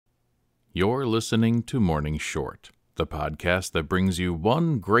You're listening to Morning Short, the podcast that brings you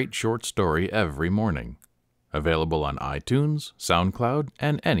one great short story every morning. Available on iTunes, SoundCloud,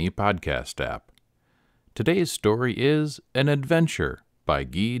 and any podcast app. Today's story is An Adventure by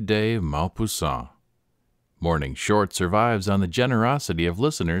Guy de Maupassant. Morning Short survives on the generosity of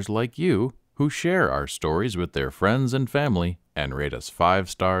listeners like you who share our stories with their friends and family and rate us 5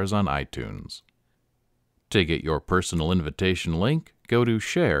 stars on iTunes. To get your personal invitation link, go to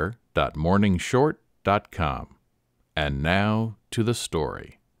share.morningshort.com. And now to the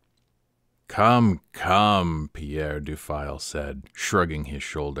story. Come, Pierre Dufile said, shrugging his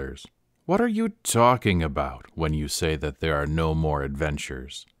shoulders. What are you talking about when you say that there are no more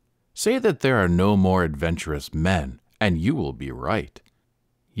adventures? Say that there are no more adventurous men, and you will be right.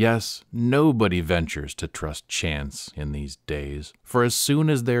 Yes, nobody ventures to trust chance in these days, for as soon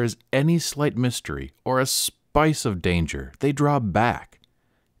as there is any slight mystery or a spice of danger, they draw back.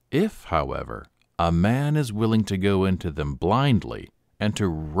 If, however, a man is willing to go into them blindly and to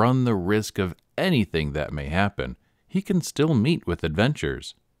run the risk of anything that may happen, he can still meet with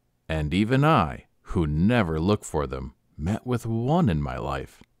adventures. And even I, who never look for them, met with one in my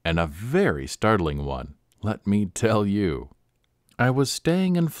life, and a very startling one, let me tell you. I was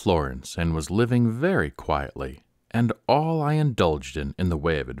staying in Florence and was living very quietly, and all I indulged in the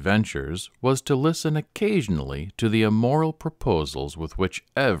way of adventures was to listen occasionally to the immoral proposals with which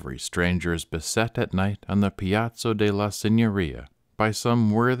every stranger is beset at night on the Piazza della Signoria by some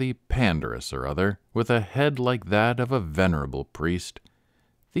worthy panderess or other with a head like that of a venerable priest.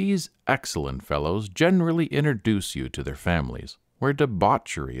 These excellent fellows generally introduce you to their families, where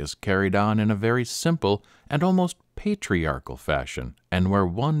debauchery is carried on in a very simple and almost patriarchal fashion, and where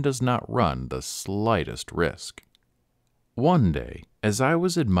one does not run the slightest risk. One day, as I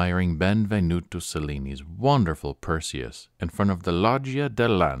was admiring Benvenuto Cellini's wonderful Perseus in front of the Loggia de'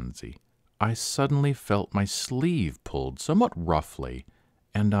 Lanzi, I suddenly felt my sleeve pulled somewhat roughly,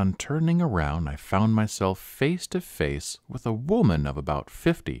 and on turning around I found myself face to face with a woman of about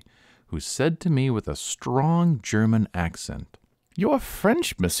 50, who said to me with a strong German accent, "You are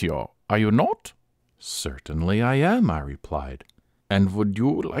French, monsieur, are you not?" "Certainly I am," I replied. "And would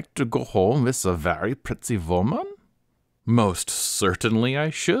you like to go home with a very pretty woman?" "Most certainly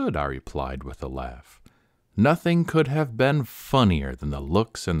I should," I replied with a laugh. Nothing could have been funnier than the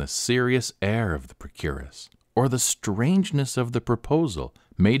looks and the serious air of the procuress, or the strangeness of the proposal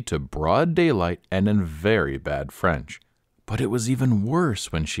made to broad daylight and in very bad French. But it was even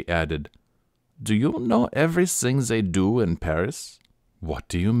worse when she added, "Do you know everything they do in Paris?" "What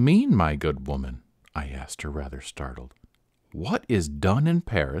do you mean, my good woman?" I asked her, rather startled. "What is done in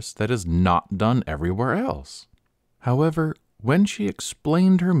Paris that is not done everywhere else?" However, when she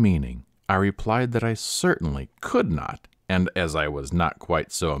explained her meaning, I replied that I certainly could not, and as I was not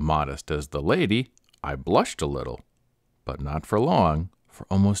quite so immodest as the lady, I blushed a little. But not for long, for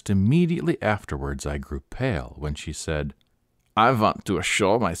almost immediately afterwards I grew pale when she said, "I want to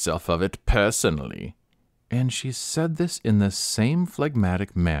assure myself of it personally." And she said this in the same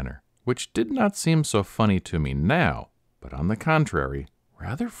phlegmatic manner, which did not seem so funny to me now, but on the contrary,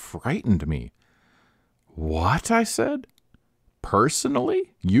 rather frightened me. "What?" I said.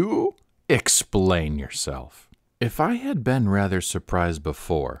 "Personally? You? Explain yourself." If I had been rather surprised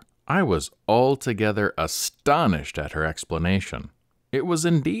before, I was altogether astonished at her explanation. It was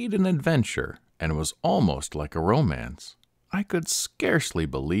indeed an adventure, and was almost like a romance. I could scarcely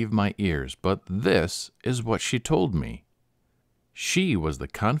believe my ears, but this is what she told me. She was the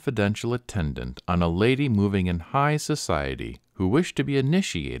confidential attendant on a lady moving in high society who wished to be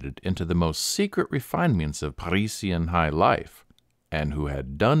initiated into the most secret refinements of Parisian high life, and who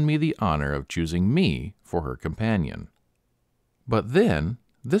had done me the honor of choosing me for her companion. But then,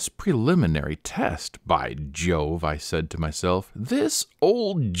 this preliminary test, by Jove, I said to myself, this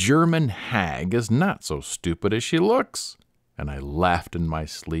old German hag is not so stupid as she looks. And I laughed in my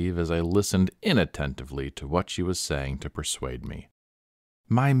sleeve as I listened inattentively to what she was saying to persuade me.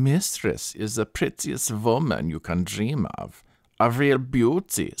 "My mistress is the prettiest woman you can dream of. A real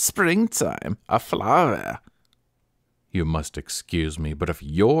beauty, springtime, a flower." "You must excuse me, but if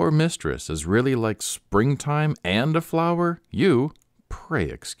your mistress is really like springtime and a flower, you, pray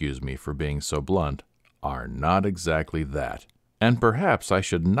excuse me for being so blunt, are not exactly that. And perhaps I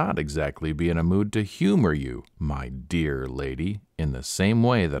should not exactly be in a mood to humor you, my dear lady, in the same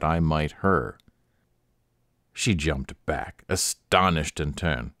way that I might her." She jumped back, astonished in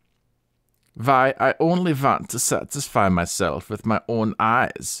turn. "Why, I only want to satisfy myself with my own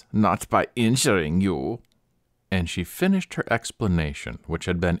eyes, not by injuring you." And she finished her explanation, which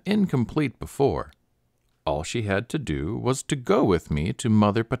had been incomplete before. All she had to do was to go with me to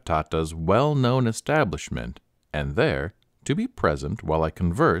Mother Patata's well-known establishment, and there to be present while I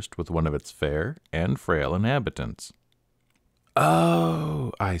conversed with one of its fair and frail inhabitants.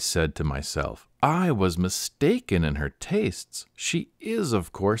 "Oh," I said to myself, "I was mistaken in her tastes. She is,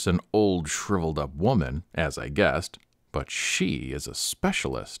 of course, an old shriveled-up woman, as I guessed, but she is a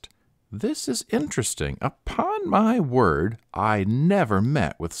specialist. This is interesting. Upon my word, I never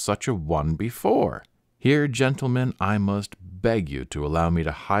met with such a one before." Here, gentlemen, I must beg you to allow me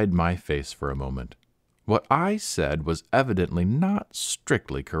to hide my face for a moment. What I said was evidently not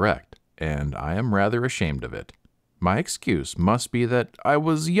strictly correct, and I am rather ashamed of it. My excuse must be that I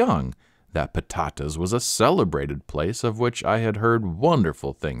was young, that Patata's was a celebrated place of which I had heard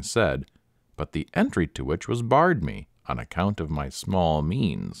wonderful things said, but the entry to which was barred me on account of my small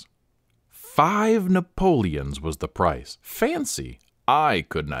means. 5 Napoleons was the price. Fancy! I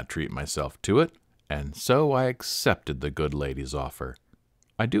could not treat myself to it, and so I accepted the good lady's offer.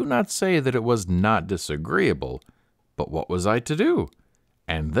 I do not say that it was not disagreeable, but what was I to do?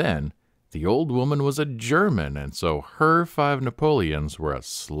 And then, the old woman was a German, and so her 5 Napoleons were a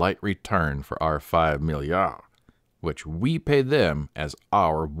slight return for our 5 milliards, which we paid them as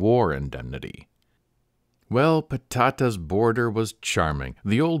our war indemnity. Well, Patata's boarder was charming,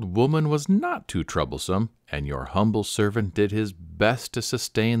 the old woman was not too troublesome, and your humble servant did his best to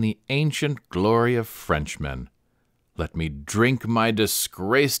sustain the ancient glory of Frenchmen. Let me drink my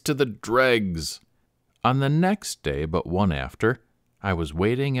disgrace to the dregs. On the next day but one after, I was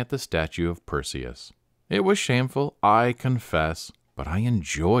waiting at the statue of Perseus. It was shameful, I confess, but I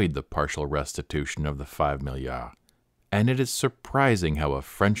enjoyed the partial restitution of the 5 milliards. And it is surprising how a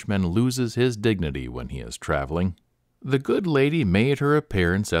Frenchman loses his dignity when he is traveling. The good lady made her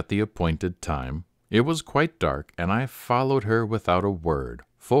appearance at the appointed time. It was quite dark, and I followed her without a word,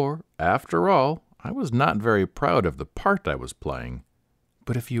 for, after all, I was not very proud of the part I was playing.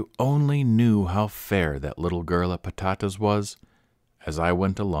 But if you only knew how fair that little girl at Patata's was, as I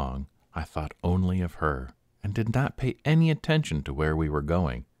went along, I thought only of her, and did not pay any attention to where we were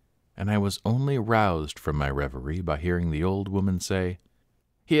going, and I was only roused from my reverie by hearing the old woman say,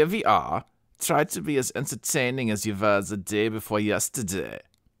 "Here we are. Try to be as entertaining as you were the day before yesterday."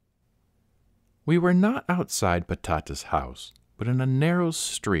 We were not outside Patata's house, but in a narrow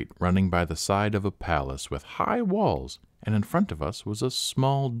street running by the side of a palace with high walls, and in front of us was a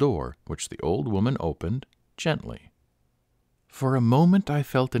small door, which the old woman opened gently. For a moment I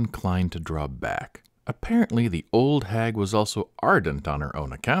felt inclined to draw back. Apparently the old hag was also ardent on her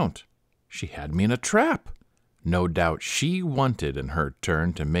own account. She had me in a trap. No doubt she wanted in her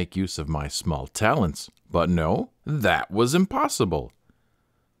turn to make use of my small talents, but no, that was impossible.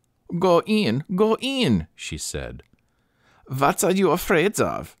 Go in, she said. "What are you afraid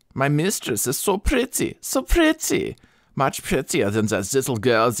of? My mistress is so pretty, much prettier than that little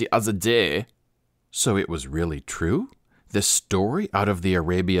girl the other day." So it was really true? This story out of the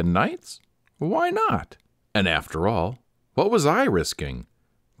Arabian Nights? Why not? And after all, what was I risking?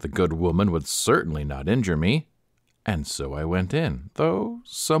 The good woman would certainly not injure me. And so I went in, though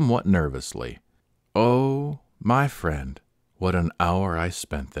somewhat nervously. Oh, my friend, what an hour I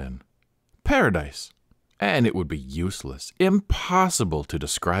spent then. Paradise! And it would be useless, impossible to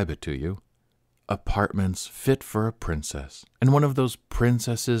describe it to you. Apartments fit for a princess, and one of those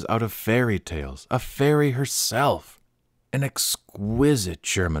princesses out of fairy tales, a fairy herself. An exquisite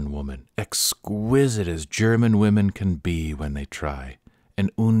German woman, exquisite as German women can be when they try. An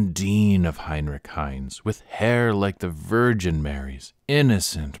Undine of Heinrich Heinz, with hair like the Virgin Mary's,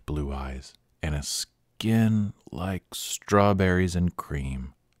 innocent blue eyes, and a skin like strawberries and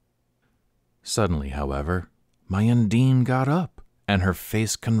cream. Suddenly, however, my Undine got up, and her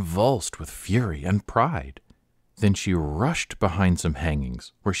face convulsed with fury and pride. Then she rushed behind some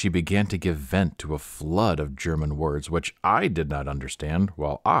hangings, where she began to give vent to a flood of German words which I did not understand,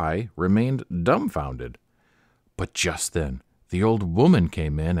 while I remained dumbfounded. But just then, the old woman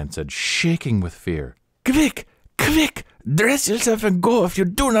came in and said, shaking with fear, "Quick, quick, dress yourself and go if you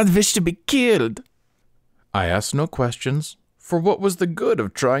do not wish to be killed." I asked no questions, for what was the good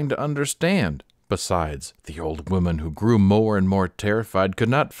of trying to understand? Besides, the old woman, who grew more and more terrified, could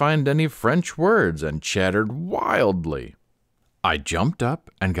not find any French words and chattered wildly. I jumped up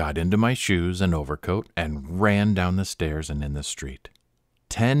and got into my shoes and overcoat and ran down the stairs and in the street.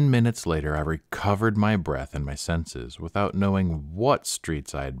 10 minutes later, I recovered my breath and my senses without knowing what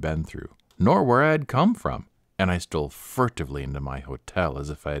streets I had been through, nor where I had come from, and I stole furtively into my hotel as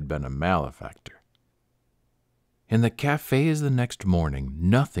if I had been a malefactor. In the cafes the next morning,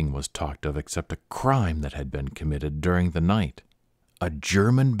 nothing was talked of except a crime that had been committed during the night. A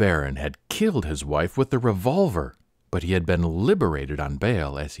German baron had killed his wife with a revolver, but he had been liberated on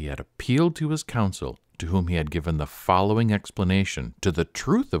bail as he had appealed to his counsel, to whom he had given the following explanation, to the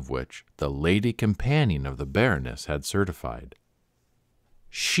truth of which the lady companion of the baroness had certified.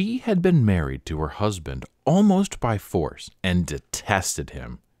 She had been married to her husband almost by force and detested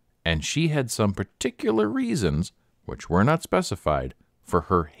him, and she had some particular reasons, which were not specified, for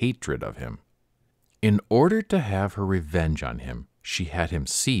her hatred of him. In order to have her revenge on him, she had him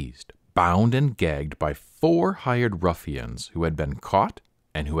seized, bound and gagged by 4 hired ruffians who had been caught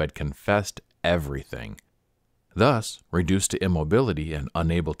and who had confessed everything. Thus, reduced to immobility and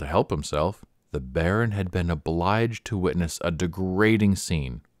unable to help himself, the baron had been obliged to witness a degrading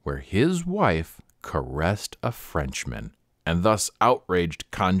scene where his wife caressed a Frenchman, and thus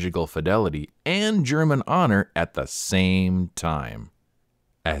outraged conjugal fidelity and German honor at the same time.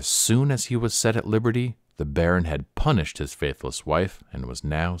 As soon as he was set at liberty, the baron had punished his faithless wife and was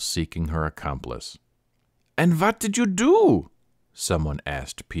now seeking her accomplice. "And what did you do?" someone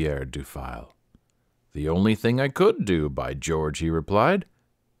asked Pierre Dufile. "The only thing I could do, by George," he replied.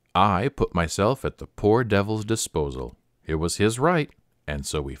 "I put myself at the poor devil's disposal. It was his right, and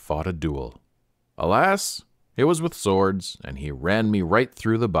so we fought a duel. Alas, it was with swords, and he ran me right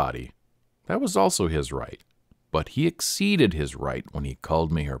through the body. That was also his right, but he exceeded his right when he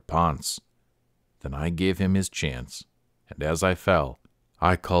called me her Ponce. Then I gave him his chance, and as I fell,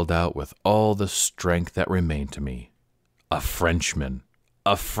 I called out with all the strength that remained to me, 'A Frenchman!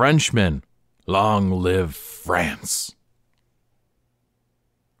 A Frenchman! Long live France!'"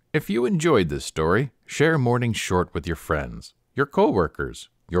 If you enjoyed this story, share Morning Short with your friends, your coworkers,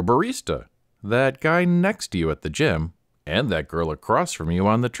 your barista, that guy next to you at the gym, and that girl across from you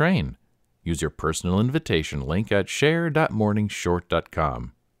on the train. Use your personal invitation link at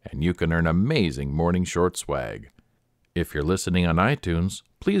share.morningshort.com, and you can earn amazing Morning Short swag. If you're listening on iTunes,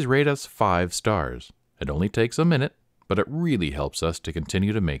 please rate us 5 stars. It only takes a minute, but it really helps us to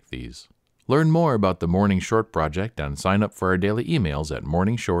continue to make these. Learn more about the Morning Short Project and sign up for our daily emails at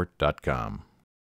morningshort.com.